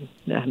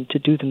to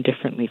do them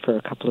differently for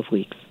a couple of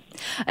weeks.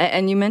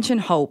 And you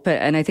mentioned hope,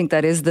 and I think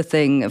that is the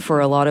thing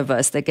for a lot of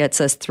us that gets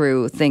us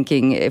through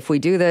thinking, if we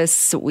do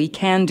this, we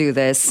can do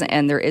this,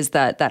 and there is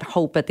that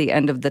hope at the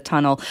end of the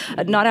tunnel.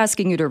 Not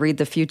asking you to read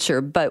the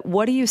future, but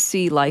what do you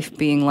see life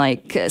being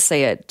like,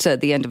 say, at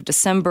the end of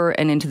December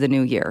and into the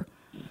new year?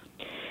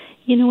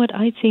 You know what,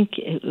 I think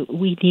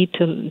we need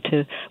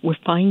we're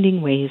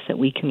finding ways that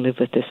we can live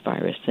with this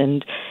virus,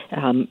 and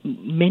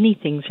many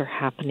things are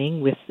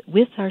happening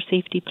with our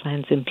safety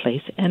plans in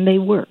place, and they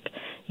work.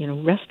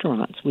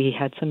 Restaurants, we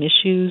had some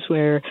issues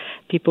where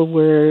people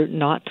were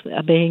not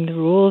obeying the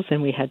rules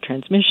and we had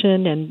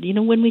transmission. And,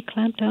 when we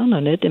clamp down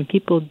on it and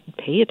people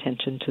pay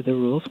attention to the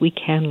rules, we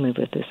can live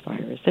with this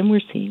virus. And we're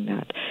seeing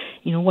that.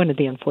 One of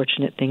the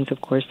unfortunate things,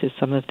 of course, is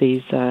some of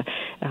these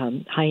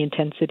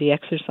high-intensity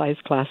exercise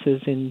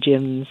classes in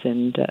gyms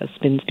and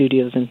spin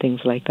studios and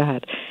things like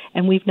that.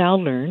 And we've now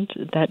learned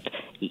that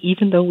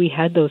even though we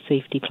had those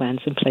safety plans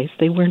in place,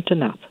 they weren't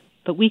enough.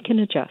 But we can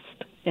adjust.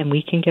 And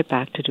we can get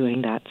back to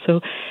doing that. So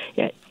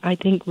I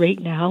think right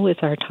now is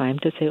our time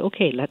to say,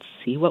 okay, let's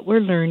see what we're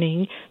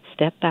learning,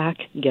 step back,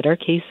 get our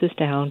cases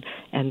down,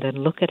 and then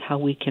look at how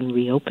we can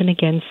reopen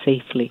again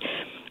safely.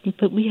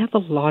 But we have a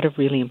lot of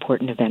really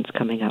important events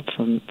coming up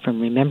from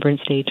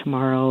Remembrance Day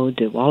tomorrow,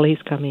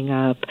 Diwali's coming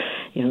up,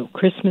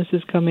 Christmas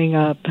is coming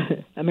up,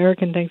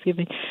 American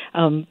Thanksgiving.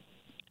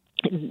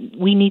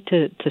 We need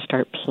to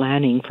start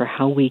planning for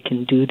how we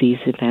can do these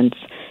events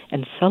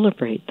and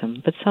celebrate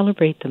them, but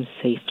celebrate them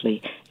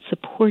safely.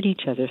 Support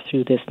each other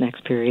through this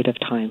next period of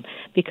time,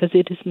 because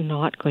it is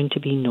not going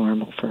to be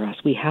normal for us.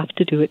 We have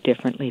to do it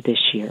differently this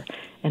year.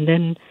 And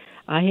then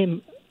I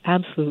am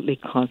absolutely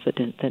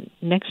confident that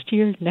next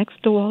year,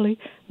 next Diwali,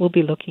 we'll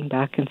be looking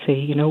back and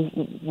say,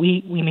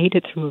 we made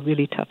it through a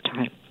really tough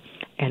time,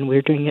 and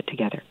we're doing it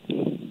together.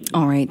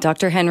 All right.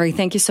 Dr. Henry,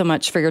 thank you so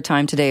much for your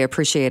time today. I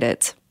appreciate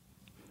it.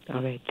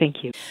 All right.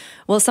 Thank you.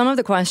 Well, some of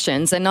the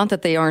questions, and not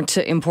that they aren't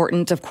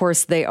important, of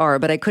course they are,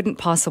 but I couldn't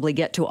possibly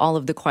get to all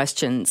of the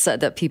questions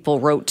that people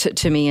wrote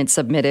to me and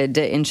submitted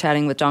in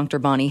chatting with Dr.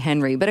 Bonnie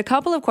Henry. But a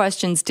couple of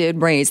questions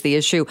did raise the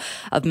issue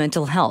of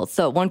mental health.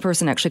 So one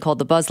person actually called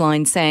the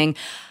Buzzline saying,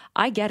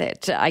 I get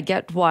it. I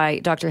get why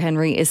Dr.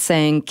 Henry is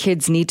saying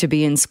kids need to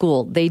be in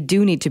school. They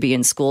do need to be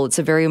in school. It's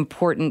a very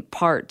important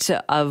part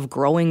of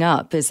growing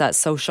up, is that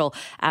social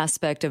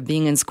aspect of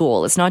being in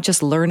school. It's not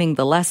just learning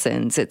the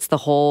lessons. It's the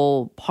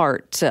whole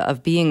part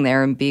of being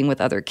there and being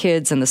with other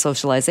kids and the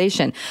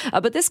socialization.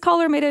 But this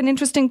caller made an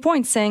interesting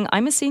point saying,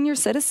 I'm a senior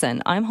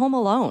citizen. I'm home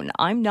alone.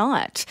 I'm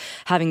not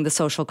having the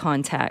social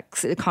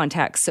contacts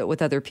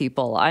with other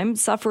people. I'm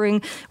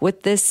suffering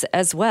with this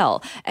as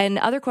well. And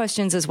other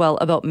questions as well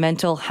about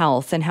mental health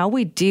and how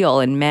we deal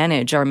and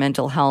manage our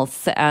mental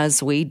health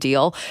as we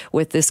deal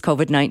with this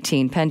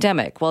COVID-19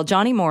 pandemic. Well,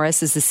 Johnny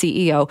Morris is the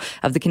CEO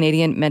of the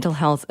Canadian Mental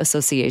Health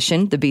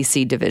Association, the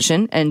BC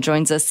division, and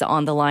joins us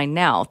on the line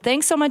now.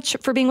 Thanks so much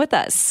for being with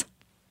us.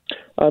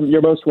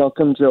 You're most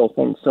welcome, Jill.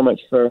 Thanks so much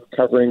for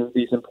covering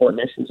these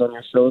important issues on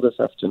your show this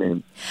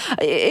afternoon.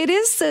 It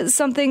is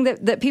something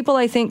that people,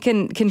 I think,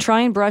 can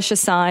try and brush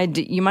aside.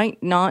 You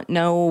might not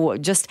know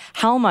just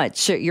how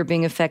much you're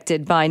being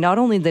affected by not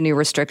only the new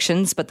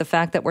restrictions, but the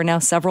fact that we're now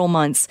several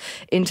months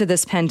into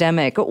this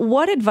pandemic.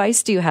 What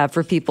advice do you have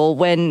for people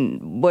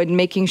when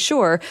making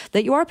sure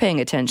that you are paying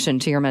attention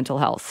to your mental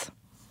health?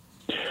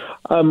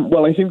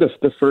 Well, I think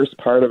the first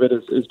part of it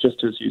is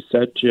just as you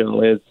said,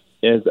 Jill, is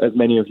as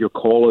many of your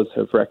callers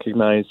have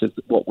recognized, is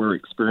what we're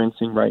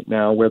experiencing right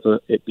now, whether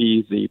it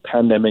be the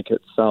pandemic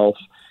itself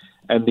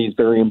and these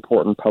very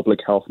important public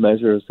health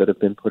measures that have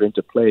been put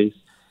into place,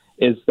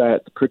 is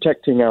that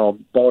protecting our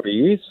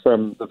bodies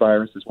from the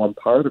virus is one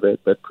part of it,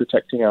 but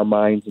protecting our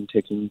minds and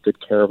taking good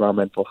care of our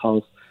mental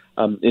health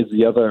is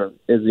the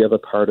other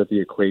part of the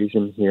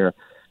equation here.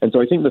 And so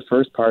I think the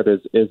first part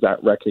is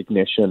that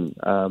recognition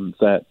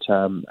that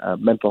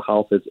mental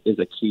health is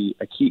a key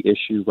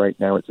issue right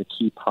now. It's a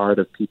key part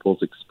of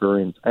people's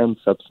experience and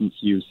substance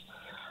use.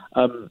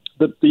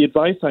 The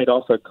advice I'd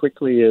offer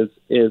quickly is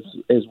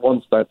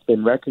once that's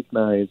been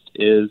recognized,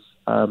 is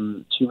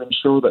to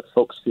ensure that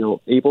folks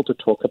feel able to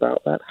talk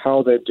about that,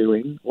 how they're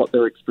doing, what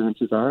their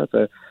experiences are.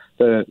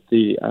 The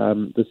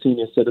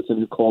senior citizen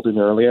who called in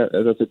earlier,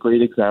 that's a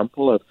great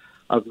example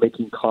of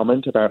making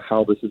comment about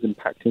how this is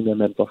impacting their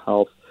mental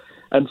health.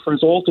 And for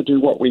us all to do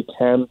what we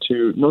can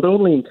to not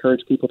only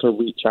encourage people to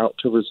reach out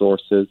to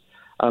resources,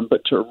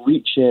 but to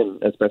reach in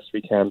as best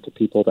we can to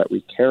people that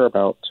we care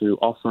about, to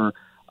offer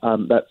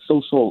that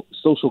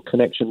social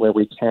connection where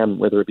we can,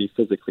 whether it be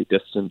physically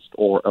distanced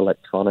or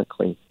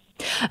electronically.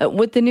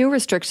 With the new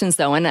restrictions,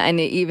 though, and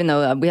even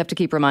though we have to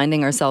keep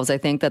reminding ourselves, I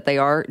think that they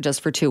are just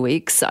for 2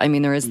 weeks. I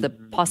mean, there is the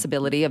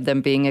possibility of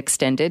them being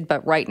extended,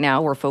 but right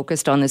now we're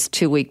focused on this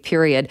 2-week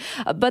period.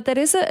 But it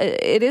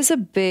is a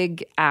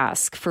big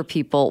ask for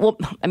people. Well,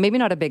 maybe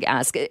not a big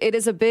ask. It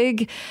is a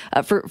big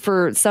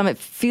for some. It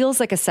feels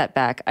like a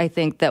setback. I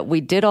think that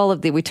we took all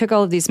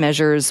of these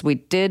measures, we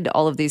did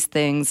all of these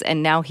things,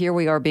 and now here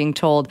we are being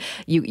told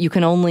you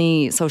can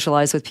only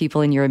socialize with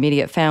people in your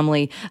immediate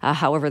family,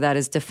 however that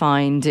is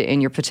defined in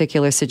your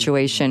particular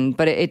situation.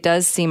 But it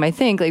does seem, I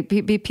think, like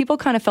people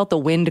kind of felt the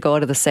wind go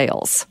out of the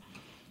sails.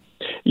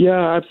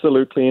 Yeah,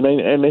 absolutely.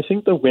 And I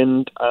think the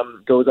wind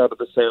goes out of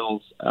the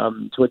sails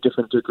to a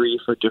different degree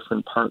for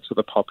different parts of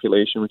the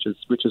population, which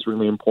is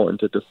really important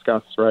to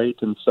discuss, right?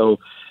 And so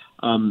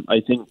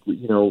I think,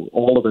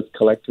 all of us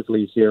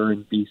collectively here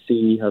in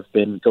BC have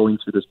been going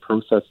through this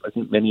process. I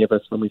think many of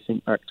us, when we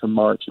think back to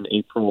March and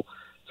April,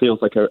 feels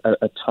like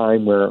a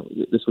time where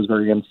this was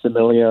very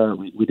unfamiliar.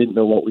 We didn't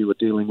know what we were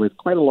dealing with.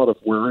 Quite a lot of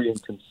worry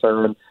and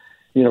concern.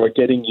 We're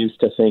getting used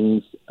to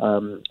things.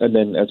 And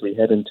then as we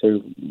head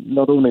into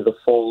not only the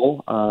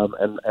fall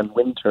and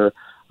winter,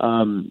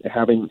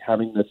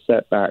 having this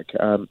setback,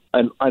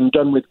 and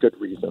done with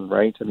good reason,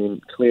 right? I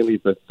mean,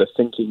 clearly the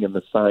thinking and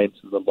the science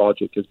and the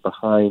logic is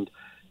behind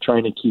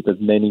trying to keep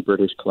as many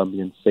British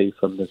Columbians safe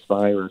from this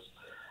virus.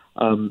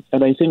 And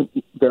I think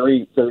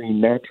very, very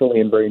naturally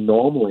and very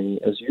normally,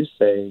 as you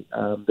say,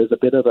 there's a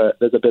bit of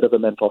a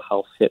mental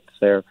health hit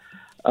there.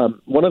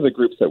 One of the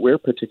groups that we're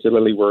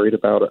particularly worried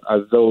about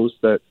are those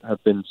that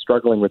have been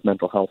struggling with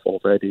mental health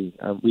already.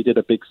 We did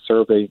a big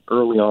survey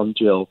early on,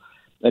 Jill,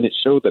 and it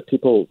showed that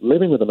people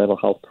living with a mental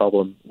health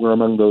problem were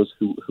among those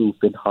who've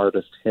been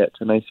hardest hit.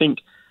 And I think,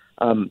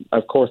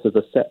 of course, there's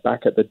a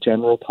setback at the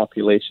general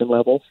population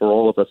level for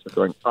all of us are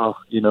going,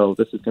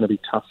 this is going to be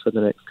tough for the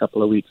next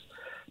couple of weeks.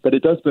 But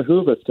it does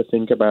behoove us to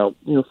think about,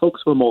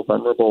 folks who are more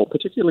vulnerable,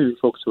 particularly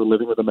folks who are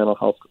living with a mental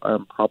health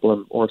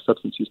problem or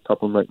substance use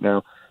problem right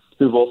now,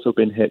 who've also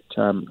been hit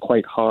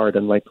quite hard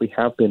and likely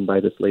have been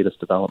by this latest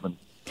development.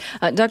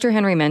 Dr.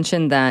 Henry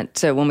mentioned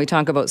that when we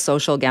talk about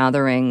social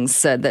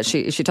gatherings, that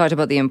she talked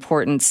about the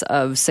importance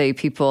of, say,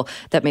 people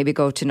that maybe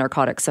go to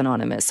Narcotics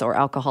Anonymous or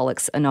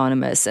Alcoholics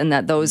Anonymous, and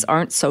that those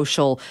aren't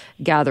social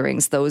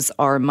gatherings. Those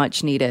are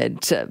much needed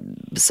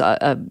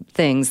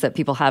things that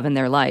people have in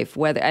their life,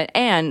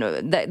 and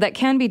that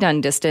can be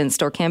done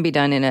distanced or can be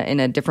done in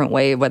a different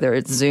way, whether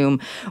it's Zoom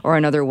or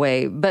another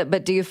way.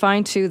 But do you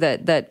find too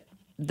that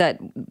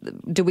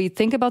do we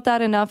think about that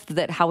enough,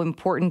 that how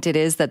important it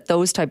is that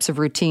those types of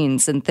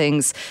routines and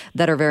things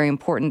that are very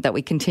important, that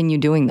we continue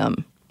doing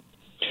them?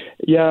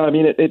 Yeah, I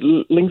mean, it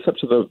links up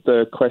to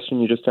the question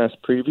you just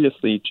asked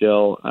previously,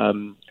 Jill,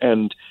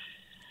 and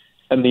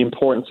the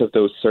importance of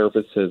those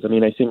services. I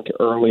mean, I think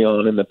early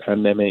on in the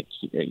pandemic,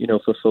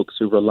 for folks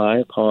who rely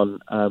upon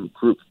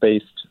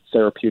group-based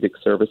therapeutic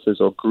services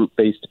or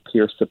group-based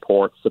peer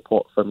support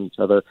from each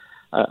other,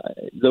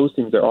 those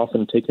things are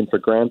often taken for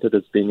granted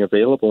as being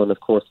available. And of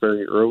course,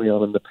 very early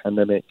on in the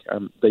pandemic,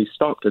 they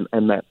stopped,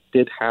 and that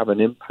did have an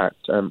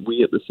impact.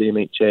 We at the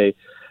CMHA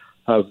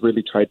have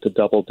really tried to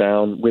double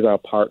down with our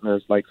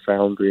partners like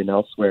Foundry and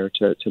elsewhere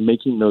to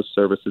making those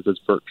services as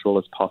virtual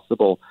as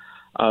possible.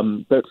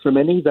 But for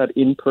many, that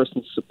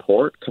in-person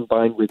support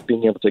combined with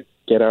being able to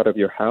get out of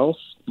your house,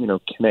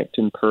 connect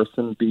in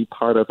person, be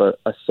part of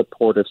a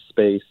supportive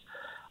space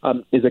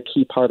is a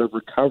key part of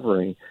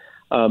recovery.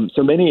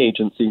 So many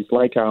agencies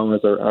like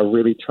ours are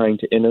really trying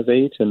to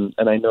innovate, and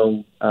I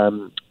know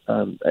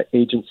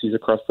agencies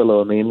across the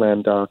Lower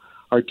Mainland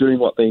are doing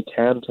what they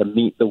can to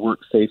meet the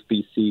WorkSafe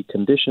BC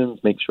conditions,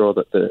 make sure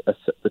that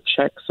the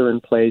checks are in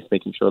place,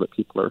 making sure that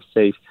people are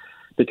safe.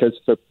 Because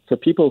for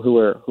people who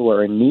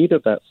are in need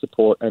of that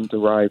support and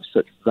derive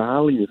such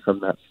value from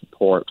that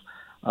support,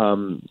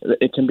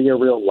 it can be a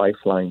real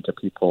lifeline to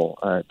people,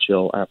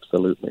 Jill,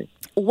 absolutely.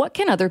 What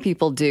can other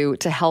people do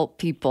to help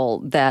people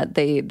that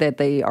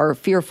they are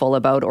fearful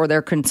about or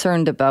they're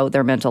concerned about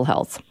their mental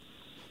health?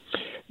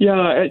 Yeah,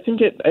 I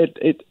think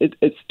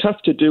it's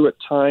tough to do at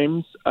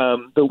times.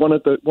 But one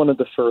of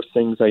the first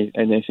things I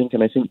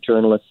think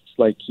journalists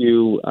like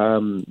you,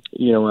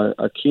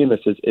 are key in this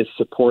is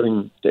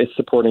supporting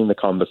the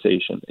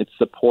conversation. It's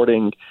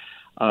supporting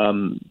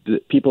the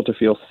people to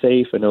feel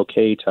safe and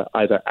okay to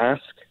either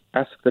ask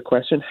the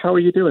question, "How are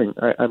you doing?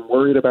 I'm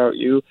worried about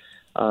you.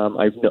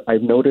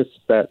 I've noticed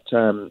that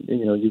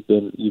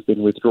you've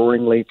been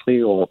withdrawing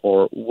lately,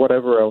 or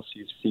whatever else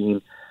you've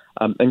seen."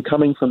 And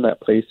coming from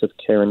that place of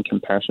care and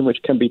compassion,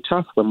 which can be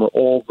tough when we're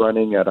all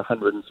running at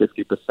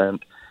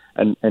 150%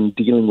 and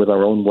dealing with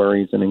our own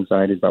worries and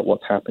anxieties about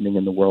what's happening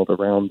in the world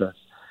around us.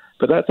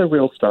 But that's a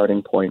real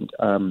starting point.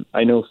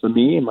 I know for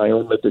me, in my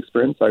own lived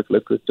experience, I've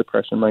lived with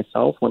depression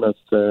myself. One of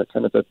the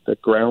kind of the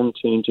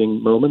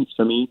ground-changing moments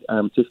for me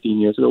 15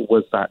 years ago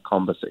was that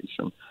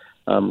conversation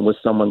with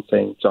someone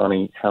saying,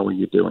 "Johnny, how are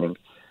you doing?"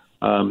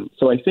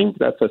 So I think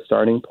that's a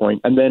starting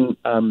point. And then,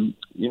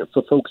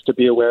 for folks to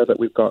be aware that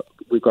we've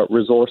got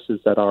resources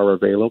that are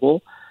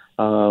available,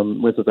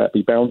 whether that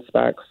be Bounce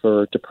Back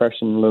for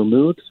depression and low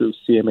mood through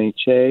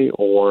CMHA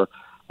or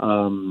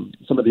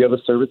some of the other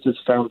services,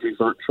 Foundry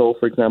Virtual,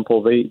 for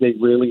example, they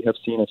really have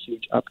seen a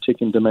huge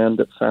uptick in demand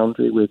at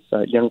Foundry with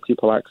young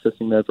people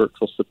accessing their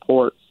virtual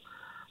supports,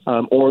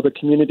 or the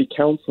community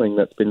counselling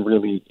that's been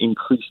really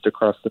increased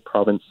across the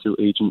province through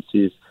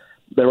agencies.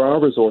 There are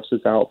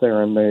resources out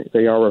there, and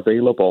they are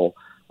available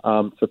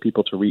for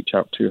people to reach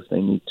out to if they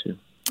need to.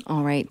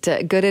 All right.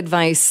 Good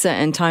advice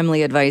and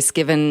timely advice,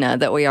 given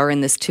that we are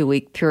in this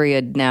 2-week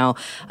period now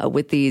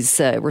with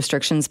these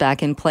restrictions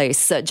back in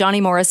place.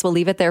 Johnny Morris, we'll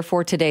leave it there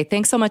for today.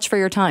 Thanks so much for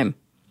your time.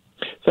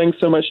 Thanks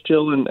so much,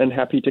 Jill, and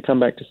happy to come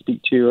back to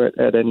speak to you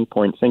at any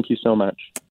point. Thank you so much.